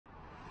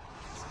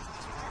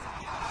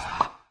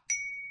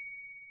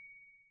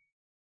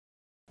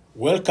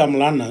Welcome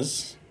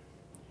learners.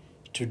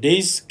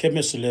 Today's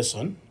chemistry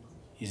lesson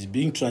is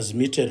being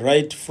transmitted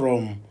right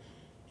from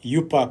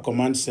UPA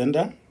Command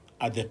Center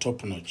at the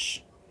top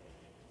notch.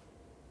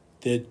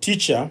 The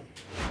teacher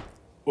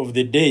of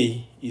the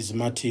day is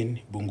Martin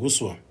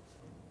Bunguswa.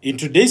 In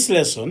today's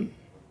lesson,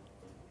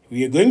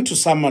 we are going to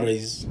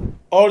summarize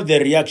all the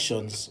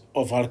reactions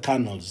of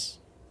alkanols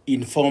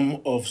in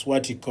form of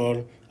what we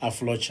call a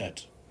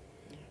flowchart.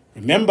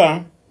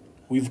 Remember,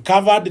 we've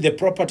covered the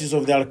properties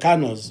of the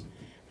alkanols,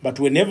 but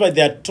whenever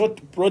they are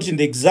brought in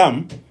the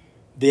exam,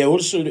 they are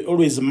also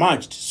always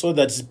matched so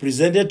that it's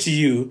presented to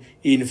you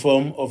in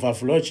form of a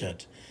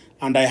flowchart.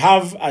 And I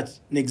have an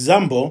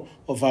example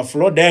of a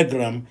flow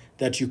diagram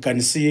that you can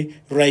see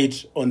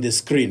right on the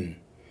screen.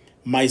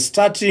 My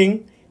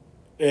starting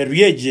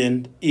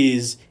reagent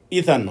is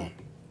ethanol.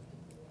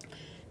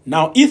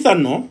 Now,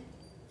 ethanol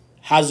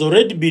has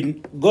already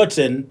been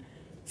gotten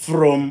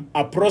from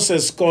a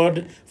process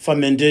called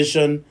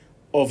fermentation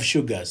of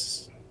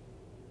sugars.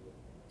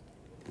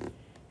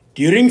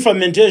 During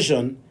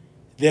fermentation,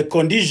 the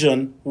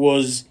condition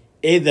was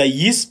either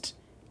yeast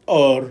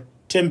or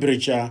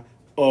temperature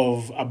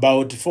of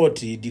about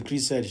 40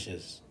 degrees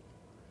Celsius.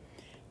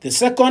 The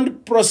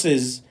second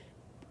process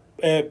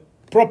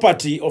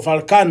property of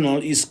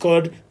alkanol is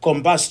called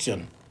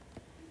combustion.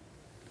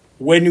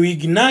 When we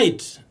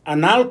ignite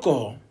an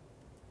alcohol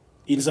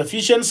in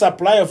sufficient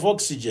supply of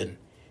oxygen,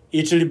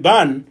 it will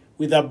burn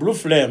with a blue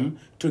flame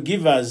to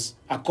give us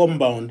a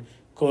compound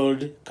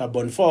called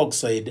carbon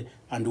dioxide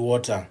and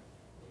water.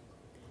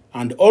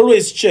 And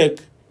always check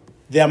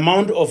the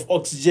amount of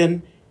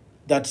oxygen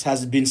that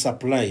has been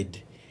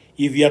supplied.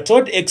 If you are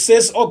told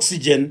excess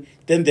oxygen,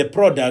 then the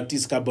product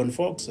is carbon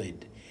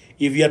dioxide.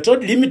 If you are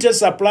told limited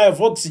supply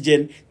of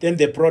oxygen, then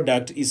the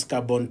product is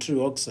carbon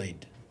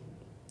trioxide.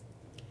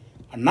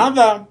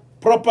 Another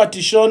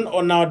property shown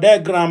on our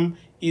diagram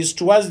is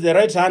towards the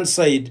right-hand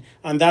side,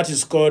 and that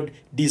is called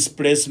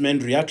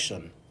displacement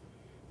reaction.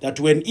 That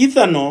when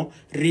ethanol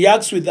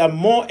reacts with a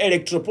more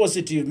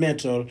electropositive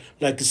metal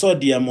like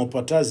sodium or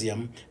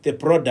potassium, the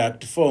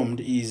product formed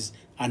is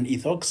an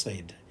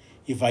ethoxide.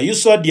 If I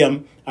use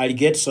sodium, I'll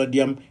get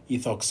sodium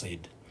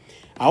ethoxide.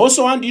 I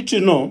also want you to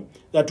know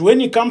that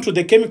when you come to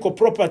the chemical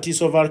properties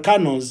of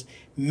alkanols,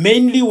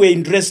 mainly we're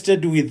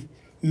interested with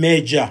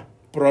major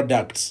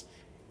products.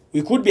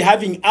 We could be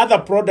having other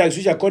products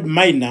which are called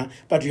minor,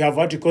 but we have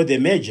what we call the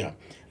major.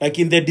 Like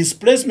in the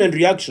displacement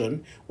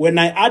reaction, when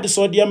I add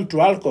sodium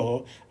to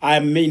alcohol,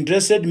 I'm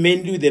interested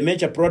mainly with the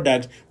major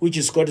product, which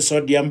is called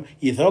sodium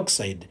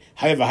ethoxide.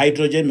 However,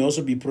 hydrogen may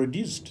also be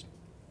produced.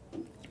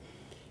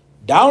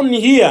 Down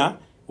here,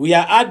 we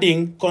are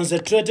adding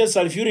concentrated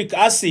sulfuric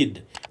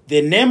acid.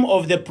 The name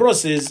of the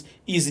process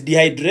is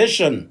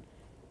dehydration,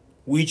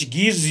 which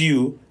gives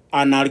you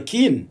an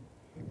alkene.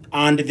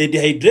 And the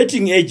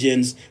dehydrating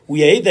agents,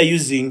 we are either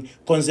using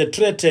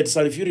concentrated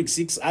sulfuric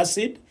 6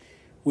 acid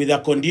with a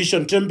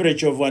condition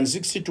temperature of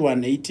 160 to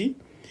 180.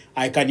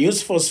 I can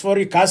use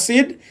phosphoric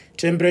acid,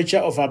 temperature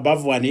of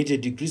above 180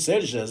 degrees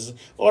Celsius,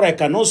 or I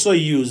can also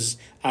use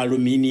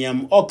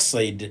aluminium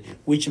oxide,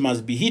 which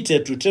must be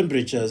heated to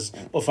temperatures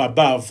of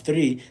above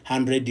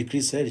 300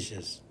 degrees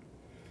Celsius.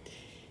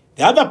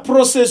 The other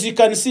process you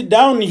can see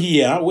down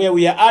here, where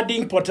we are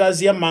adding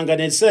potassium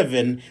manganate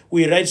 7,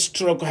 we write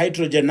stroke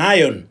hydrogen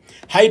ion.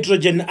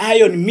 Hydrogen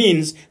ion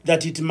means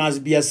that it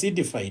must be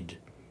acidified.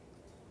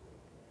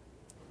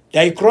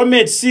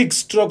 Dichromate 6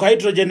 stroke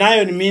hydrogen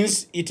ion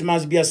means it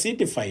must be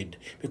acidified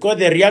because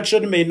the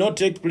reaction may not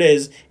take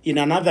place in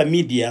another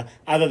media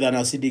other than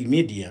acidic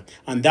media.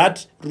 And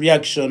that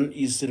reaction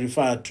is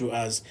referred to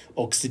as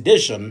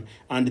oxidation,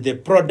 and the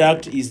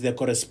product is the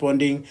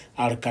corresponding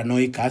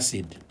alkanoic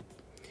acid.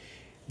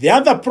 The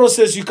other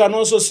process you can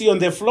also see on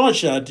the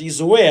flowchart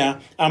is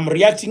where I'm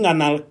reacting an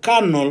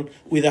alkanol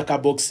with a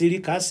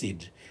carboxylic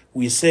acid.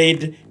 We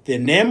said the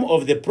name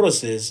of the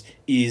process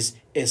is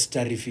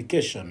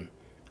esterification.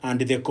 And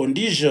the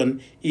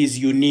condition is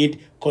you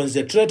need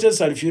concentrated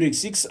sulfuric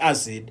 6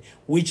 acid,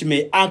 which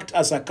may act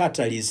as a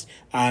catalyst,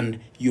 and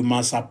you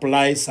must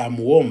apply some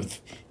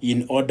warmth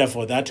in order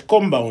for that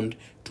compound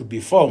to be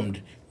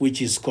formed,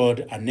 which is called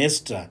an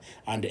ester.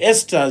 And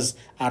esters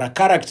are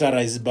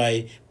characterized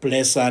by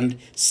pleasant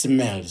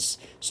smells.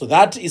 So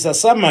that is a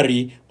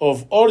summary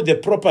of all the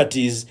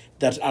properties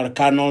that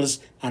alkanols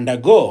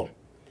undergo.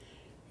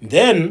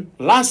 Then,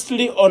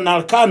 lastly, on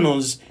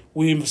alkanols,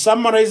 we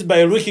summarize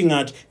by looking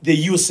at the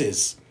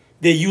uses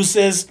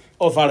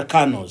of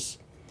alkanols.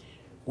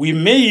 We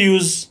may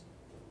use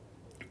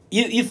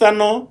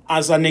ethanol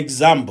as an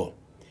example.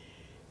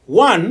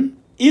 One,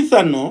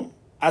 ethanol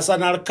as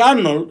an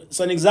alkanol, as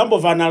an example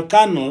of an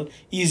alkanol,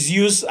 is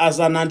used as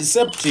an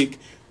antiseptic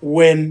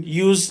when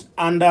used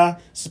under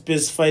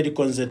specified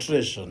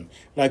concentration,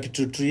 like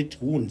to treat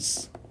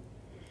wounds.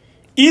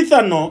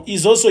 Ethanol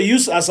is also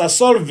used as a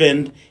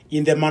solvent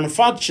in the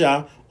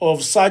manufacture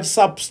of such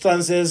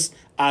substances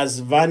as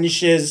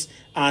varnishes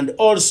and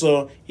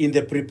also in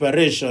the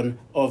preparation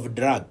of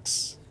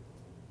drugs.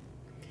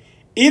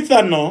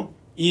 Ethanol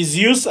is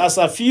used as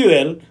a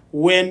fuel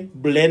when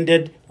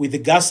blended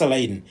with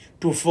gasoline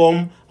to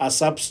form a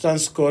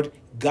substance called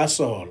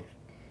gasohol.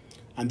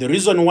 And the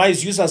reason why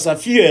it's used as a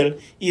fuel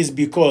is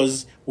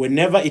because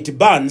whenever it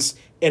burns,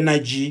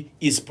 energy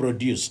is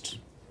produced.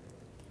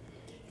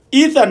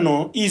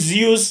 Ethanol is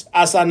used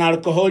as an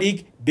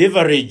alcoholic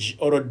beverage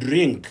or a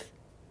drink.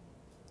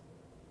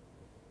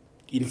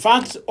 In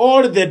fact,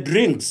 all the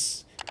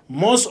drinks,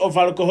 most of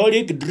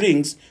alcoholic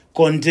drinks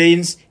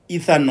contains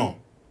ethanol.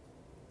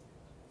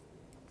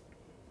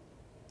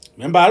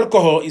 Remember,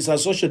 alcohol is a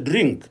social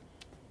drink,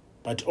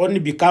 but only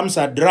becomes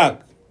a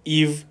drug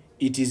if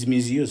it is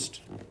misused.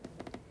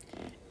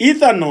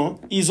 Ethanol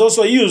is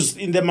also used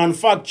in the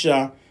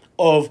manufacture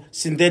of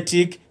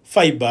synthetic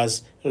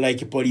fibers like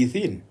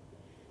polyethylene.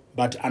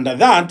 But under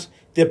that,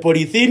 the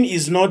polyethylene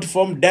is not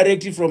formed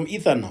directly from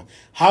ethanol.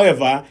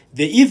 However,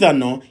 the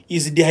ethanol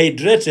is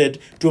dehydrated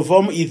to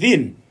form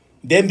ethene.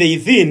 Then the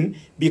ethene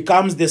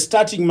becomes the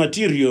starting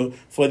material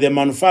for the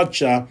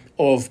manufacture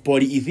of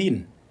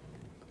polyethylene.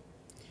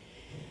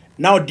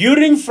 Now,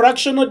 during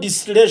fractional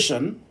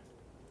distillation,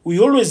 we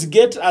always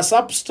get a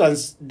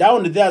substance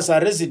down there as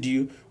a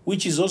residue,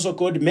 which is also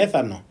called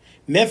methanol.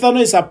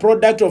 Methanol is a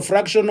product of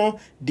fractional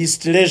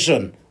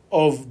distillation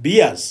of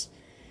beers.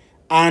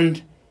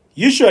 And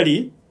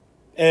usually,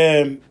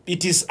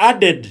 it is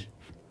added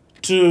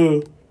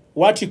to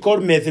what you call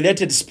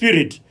methylated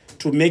spirit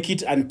to make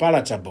it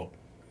unpalatable.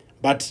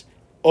 But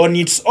on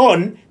its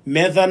own,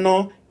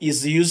 methanol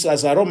is used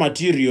as a raw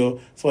material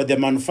for the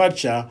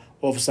manufacture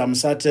of some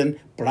certain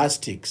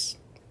plastics.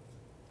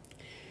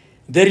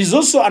 There is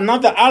also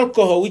another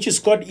alcohol which is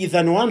called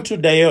ethanol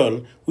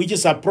 1,2-diol, which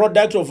is a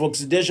product of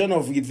oxidation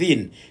of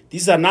ethene.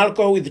 This is an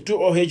alcohol with two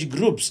OH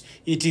groups.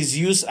 It is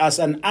used as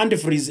an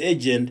antifreeze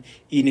agent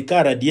in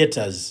car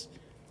radiators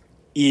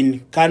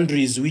in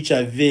countries which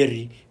are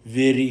very,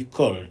 very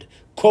cold.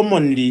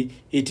 Commonly,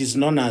 it is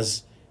known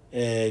as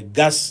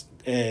gasohol.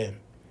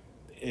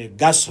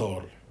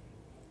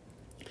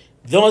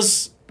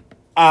 Those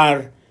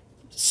are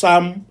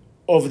some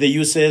of the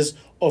uses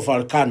of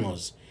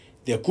alkanols.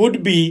 There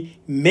could be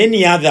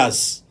many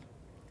others.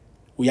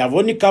 We have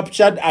only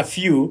captured a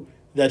few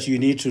that you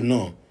need to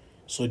know.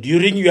 So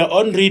during your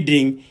own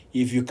reading,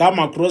 if you come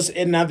across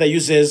any other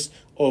uses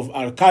of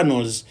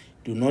alkanols,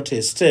 do not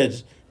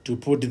hesitate to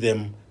put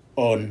them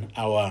on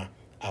our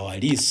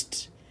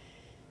list.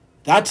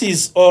 That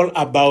is all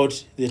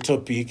about the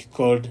topic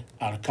called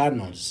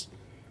alkanols.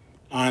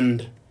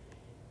 And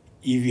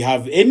if you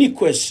have any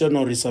question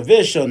or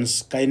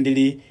reservations,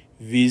 kindly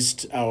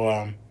visit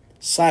our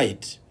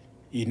site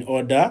in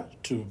order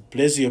to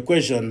place your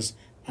questions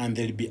and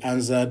they'll be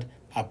answered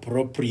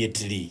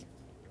appropriately.